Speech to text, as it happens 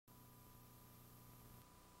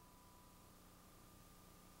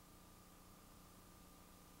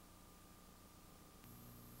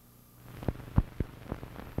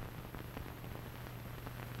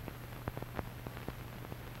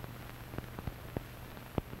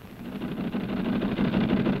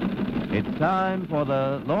It's time for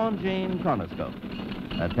the Longines Chronoscope,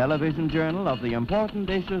 a television journal of the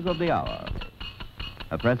important issues of the hour.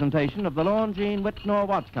 A presentation of the Longines Whitnor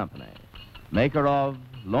Watch Company, maker of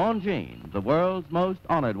Longines, the world's most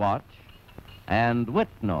honored watch, and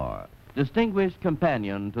Whitnor, distinguished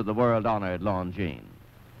companion to the world-honored Longines.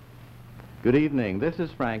 Good evening, this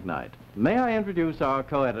is Frank Knight. May I introduce our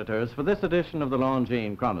co-editors for this edition of the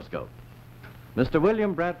Longines Chronoscope? Mr.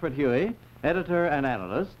 William Bradford Huey, editor and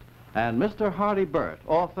analyst, and Mr. Hardy Burt,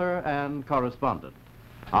 author and correspondent.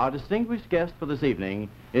 Our distinguished guest for this evening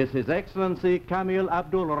is His Excellency Kamil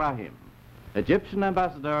Abdul Rahim, Egyptian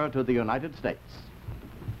ambassador to the United States.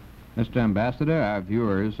 Mr. Ambassador, our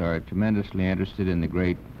viewers are tremendously interested in the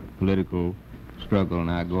great political struggle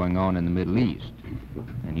now going on in the Middle East.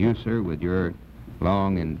 And you, sir, with your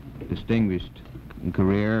long and distinguished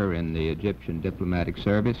career in the Egyptian diplomatic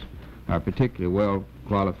service, are particularly well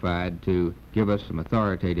qualified to give us some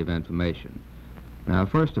authoritative information. Now,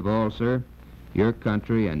 first of all, sir, your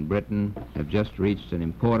country and Britain have just reached an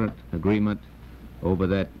important agreement over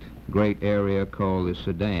that great area called the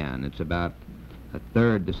Sudan. It's about a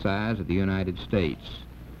third the size of the United States.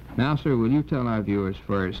 Now, sir, will you tell our viewers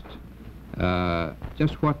first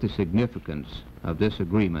just what the significance of this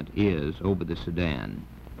agreement is over the Sudan?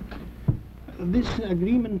 This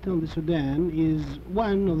agreement on the Sudan is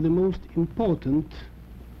one of the most important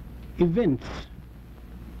events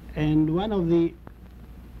and one of the,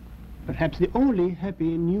 perhaps the only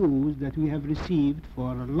happy news that we have received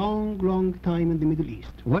for a long, long time in the Middle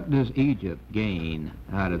East. What does Egypt gain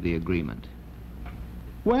out of the agreement?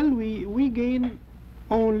 Well, we gain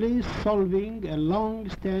only solving a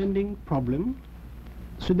long-standing problem.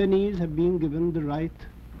 Sudanese have been given the right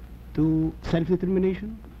to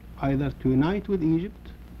self-determination, either to unite with Egypt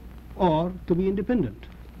or to be independent.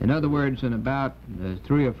 In other words, in about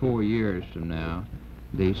 3 or 4 years from now,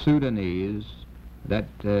 the Sudanese, that's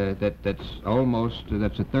a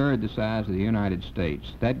third the size of the United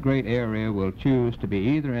States. That great area will choose to be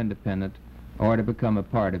either independent or to become a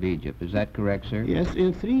part of Egypt. Is that correct, sir? Yes,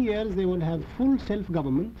 in 3 years they will have full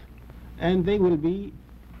self-government, and they will be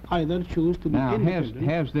either choose to be independent. Now,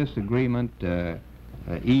 has this agreement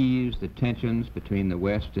eased the tensions between the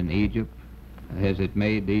West and Egypt? Has it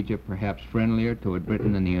made Egypt perhaps friendlier toward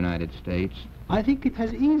Britain and the United States? I think it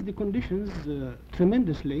has eased the conditions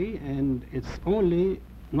tremendously, and it's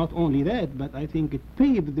not only that, but I think it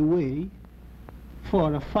paved the way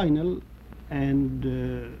for a final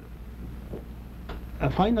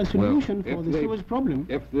solution for the Suez problem.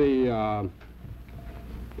 If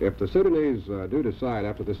the Sudanese do decide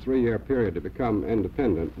after this 3-year period to become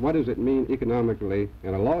independent, what does it mean economically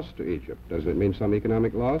and a loss to Egypt? Does it mean some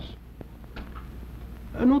economic loss?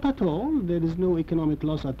 Not at all. There is no economic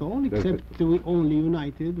loss at all, except we only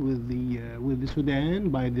united with the Sudan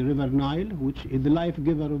by the River Nile, which is the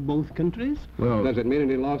life-giver of both countries. Well, does it mean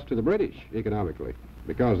any loss to the British economically?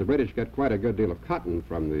 Because the British get quite a good deal of cotton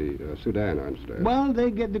from the Sudan, I understand. Well, they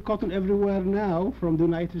get the cotton everywhere now, from the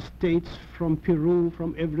United States, from Peru,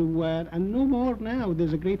 from everywhere, and no more now.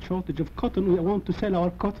 There's a great shortage of cotton. We want to sell our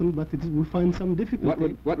cotton, but we find some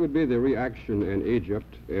difficulty. What would be the reaction in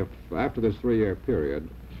Egypt if, after this 3-year period,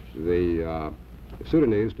 the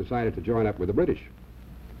Sudanese decided to join up with the British?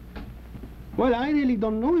 Well, I really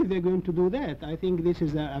don't know if they're going to do that. I think this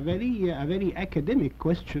is a very academic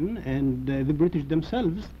question, and the British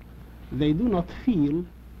themselves, they do not feel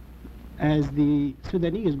as the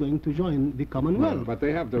Sudanese is going to join the Commonwealth. Well, but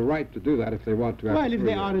they have the right to do that if they want to. Well, if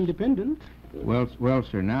they are independent. Well,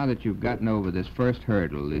 sir, now that you've gotten over this first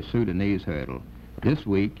hurdle, the Sudanese hurdle, this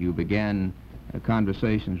week you began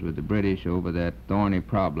conversations with the British over that thorny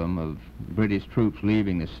problem of British troops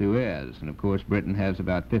leaving the Suez. And of course, Britain has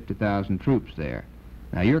about 50,000 troops there.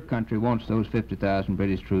 Now, your country wants those 50,000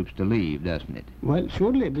 British troops to leave, doesn't it? Well,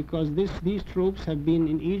 surely, because these troops have been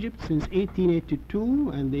in Egypt since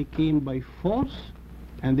 1882, and they came by force,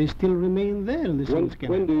 and they still remain there in the Suez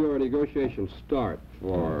Canal. When do your negotiations start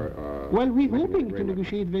for... well, we're hoping to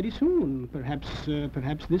negotiate very soon, perhaps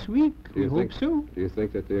this week. We hope so. Do you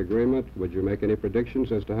think that the agreement, would you make any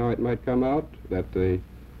predictions as to how it might come out, that the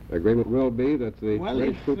agreement will be that the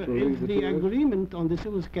British troops will leave the Suez? If the agreement on the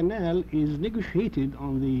Suez Canal is negotiated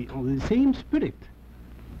on the same spirit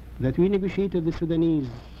that we negotiated the Sudanese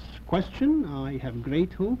question, I have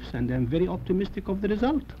great hopes, and I'm very optimistic of the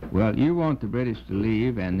result. Well, you want the British to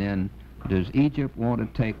leave, and then does Egypt want to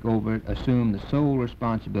take over, assume the sole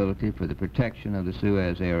responsibility for the protection of the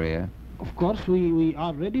Suez area? Of course, we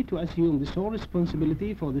are ready to assume the sole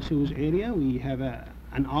responsibility for the Suez area. We have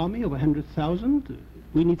an army of 100,000.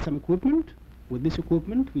 We need some equipment. with this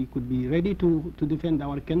equipment, we could be ready to defend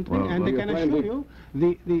our country. Well, and I you can plan assure to-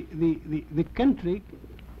 you, the country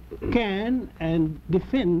can and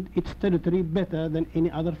defend its territory better than any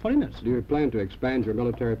other foreigners. Do you plan to expand your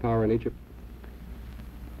military power in Egypt?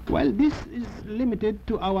 Well, this is limited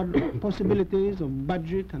to our possibilities of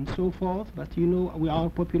budget and so forth, but you know, our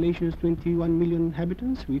population is 21 million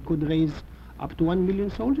inhabitants. We could raise up to 1 million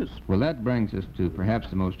soldiers. Well, that brings us to perhaps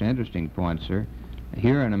the most interesting point, sir.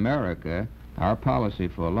 Here in America, our policy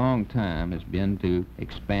for a long time has been to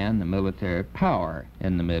expand the military power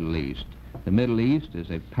in the Middle East. The Middle East is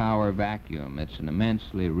a power vacuum. It's an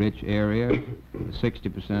immensely rich area, with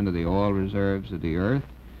 60% of the oil reserves of the earth.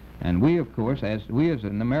 And we, of course, as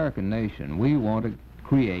an American nation, we want to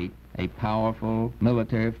create a powerful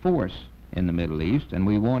military force in the Middle East, and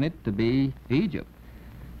we want it to be Egypt.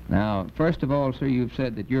 Now, first of all, sir, you've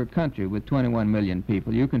said that your country, with 21 million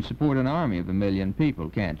people, you can support an army of 1 million people,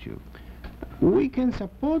 can't you? We can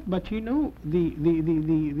support, but you know,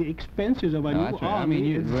 the expenses of a No, new that's right. I army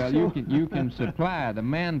mean, is you can supply the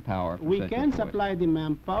manpower for we such a can force. supply the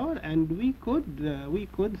manpower, and we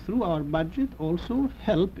could through our budget also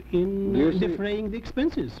help in Do you see- defraying the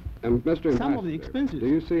expenses. Mr. Some of the Ambassador, expenses. do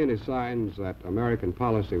you see any signs that American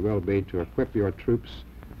policy will be to equip your troops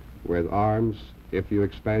with arms if you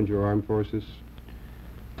expand your armed forces?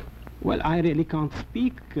 Well, I really can't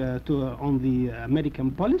speak on the American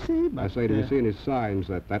policy, but I say, do you see any signs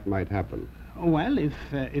that that might happen? well, if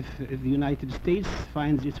the United States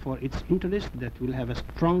finds it for its interest that we'll have a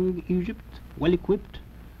strong Egypt, well equipped,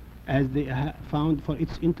 as they found for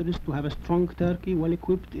its interest to have a strong Turkey, well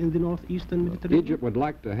equipped in the northeastern Mediterranean. Egypt would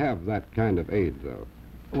like to have that kind of aid, though.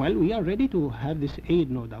 Well, we are ready to have this aid,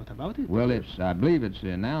 no doubt about it. Well, I believe it's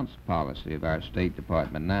the announced policy of our State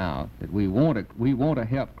Department now that we want to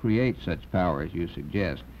help create such power as you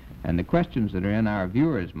suggest. And the questions that are in our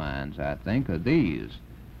viewers' minds, I think, are these.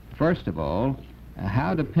 First of all,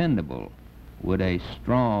 how dependable would a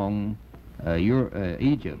strong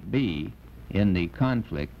Egypt be in the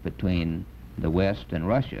conflict between the West and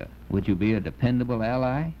Russia? Would you be a dependable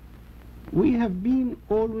ally? We have been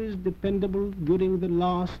always dependable during the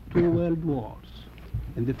last two world wars.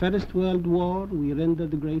 In the First World War, we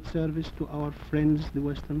rendered a great service to our friends, the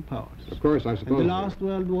Western powers. Of course, I In suppose. the last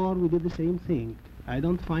World War, we did the same thing. I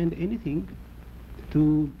don't find anything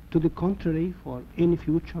to the contrary for any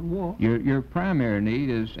future war. Your primary need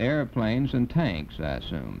is airplanes and tanks, I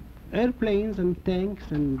assume. Airplanes and tanks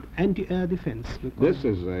and anti-air defense. This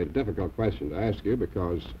is a difficult question to ask you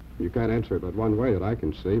because you can't answer it but one way that I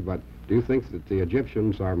can see, but do you think that the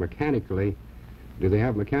Egyptians are do they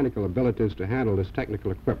have mechanical abilities to handle this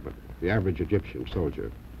technical equipment, the average Egyptian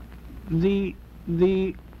soldier? The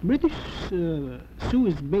British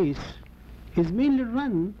Suez base is mainly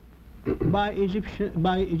run by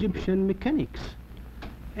Egyptian mechanics,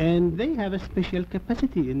 and they have a special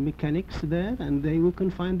capacity in mechanics there, and we can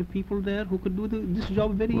find the people there who could do this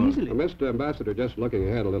job very easily. Mr. Ambassador, just looking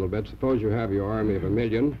ahead a little bit, suppose you have your army of 1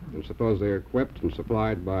 million, and suppose they're equipped and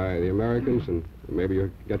supplied by the Americans, and maybe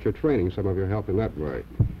you get your training, some of your help in that way.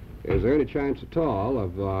 Is there any chance at all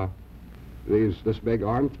of this big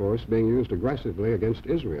armed force being used aggressively against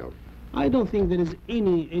Israel? I don't think there is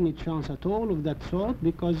any chance at all of that sort,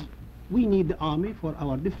 because we need the army for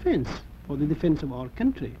our defense, for the defense of our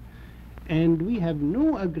country. And we have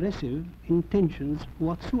no aggressive intentions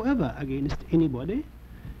whatsoever against anybody.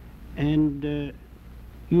 And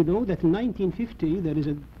you know that in 1950 there is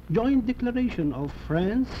a joint declaration of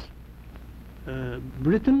France,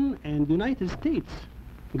 Britain and the United States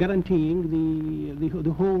guaranteeing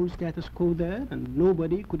the whole status quo there, and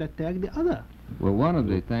nobody could attack the other. Well, one of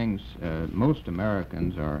the things most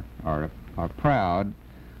Americans are proud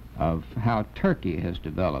of how Turkey has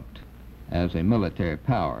developed as a military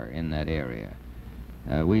power in that area.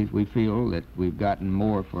 We feel that we've gotten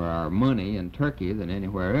more for our money in Turkey than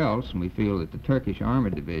anywhere else, and we feel that the Turkish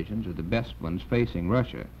armored divisions are the best ones facing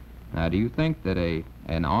Russia. Now, do you think that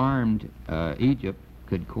an armed Egypt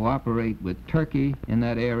could cooperate with Turkey in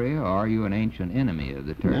that area, or are you an ancient enemy of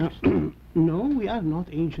the Turks? No, we are not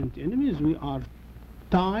ancient enemies. We are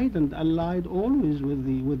tied and allied always with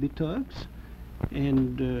the Turks,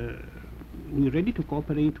 and we're ready to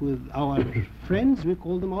cooperate with our friends. We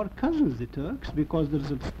call them our cousins, the Turks, because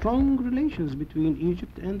there's a strong relations between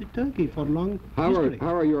Egypt and the Turkey for long history.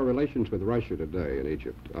 How are your relations with Russia today in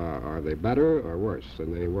Egypt? Are they better or worse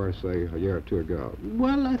than they were, say, a year or two ago?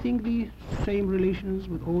 Well, I think the same relations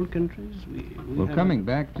with all countries. Well, coming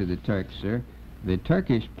back to the Turks, sir, the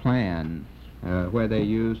Turkish plan, where they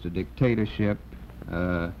used a dictatorship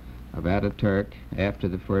of Ataturk after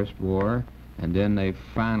the First War, and then they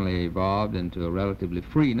finally evolved into a relatively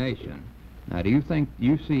free nation. Now, do you think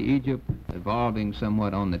you see Egypt evolving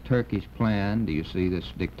somewhat on the Turkish plan? Do you see this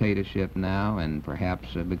dictatorship now and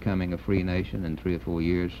perhaps becoming a free nation in 3 or 4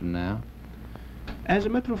 years from now? As a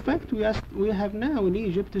matter of fact, we have now in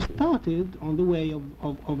Egypt started on the way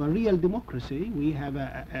of a real democracy. We have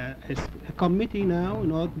a committee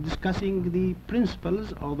now, discussing the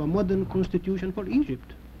principles of a modern constitution for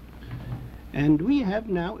Egypt. And we have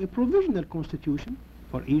now a provisional constitution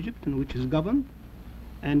for Egypt, in which is governed.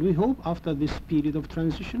 And we hope after this period of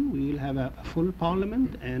transition, we will have a full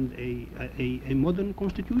parliament and a modern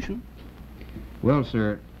constitution. Well,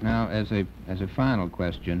 sir, now as a final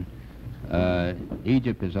question,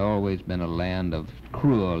 Egypt has always been a land of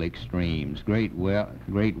cruel extremes, great wealth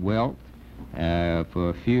for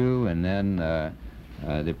a few, and then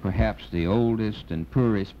perhaps the oldest and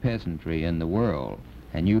poorest peasantry in the world.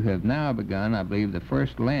 And you have now begun, I believe, the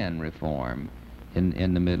first land reform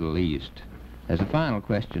in the Middle East. As a final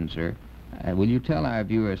question, sir, will you tell our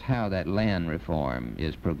viewers how that land reform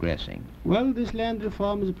is progressing? Well, this land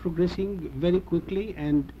reform is progressing very quickly,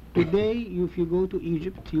 and today, if you go to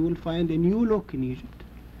Egypt, you will find a new look in Egypt.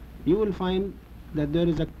 You will find that there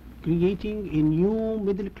is creating a new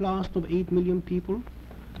middle class of 8 million people,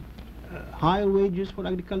 higher wages for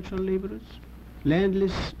agricultural laborers,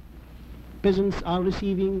 landless peasants are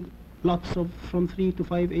receiving lots from 3 to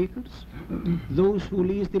 5 acres. Those who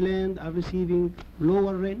lease the land are receiving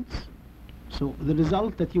lower rents. So the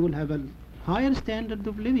result that you will have a higher standard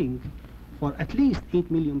of living for at least 8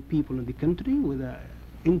 million people in the country, with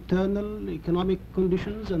internal economic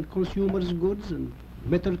conditions and consumers' goods and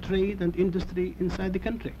better trade and industry inside the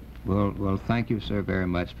country. Well, thank you, sir, very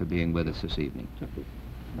much for being with us this evening.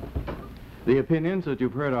 The opinions that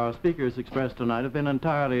you've heard our speakers express tonight have been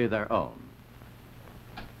entirely their own.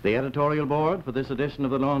 The editorial board for this edition of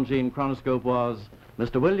the Longines Chronoscope was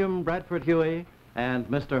Mr. William Bradford Huey and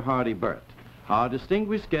Mr. Hardy Burt. Our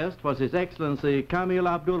distinguished guest was His Excellency Kamil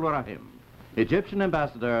Abdul Rahim, Egyptian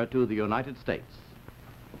ambassador to the United States.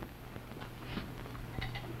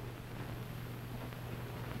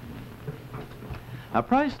 A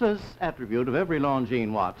priceless attribute of every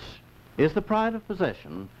Longines watch is the pride of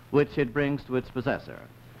possession which it brings to its possessor.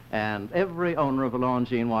 And every owner of a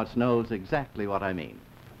Longines watch knows exactly what I mean.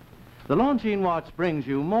 The Longines watch brings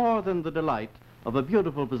you more than the delight of a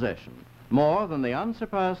beautiful possession, more than the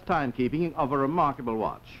unsurpassed timekeeping of a remarkable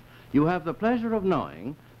watch. You have the pleasure of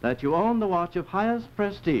knowing that you own the watch of highest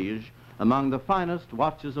prestige among the finest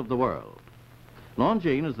watches of the world.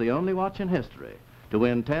 Longines is the only watch in history to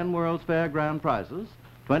win 10 World's Fair Grand Prizes,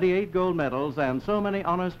 28 gold medals, and so many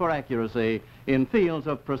honors for accuracy in fields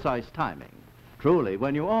of precise timing. Truly,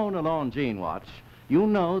 when you own a Longines watch, you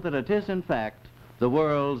know that it is, in fact, the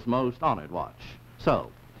world's most honored watch.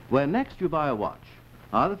 So, when next you buy a watch,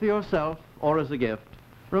 either for yourself or as a gift,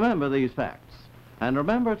 remember these facts. And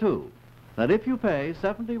remember, too, that if you pay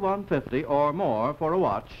 $71.50 or more for a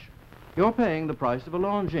watch, you're paying the price of a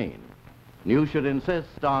Longines. You should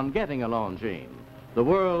insist on getting a Longines, the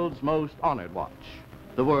world's most honored watch,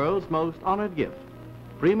 the world's most honored gift,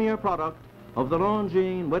 premier product of the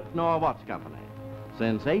Longines Whitnor Watch Company,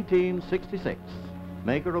 since 1866,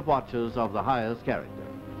 maker of watches of the highest character.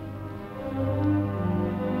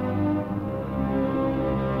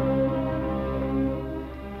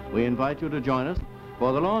 We invite you to join us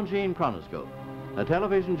for the Longines Chronoscope, a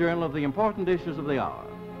television journal of the important issues of the hour,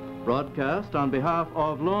 broadcast on behalf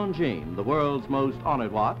of Longines, the world's most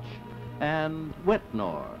honored watch, and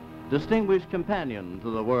Whitnor, distinguished companion to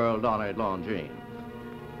the world-honored Longines.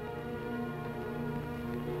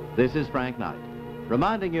 This is Frank Knight,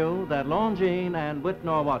 reminding you that Longines and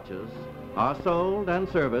Whitnor watches are sold and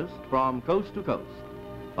serviced from coast to coast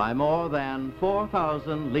by more than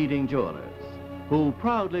 4,000 leading jewelers who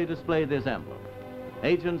proudly display this emblem,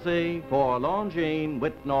 Agency for Longines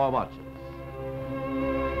Whitnor Watches.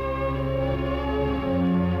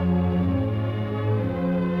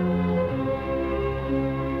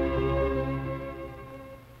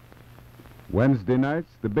 Wednesday nights,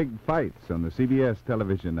 the big fights on the CBS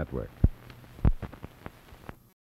television network.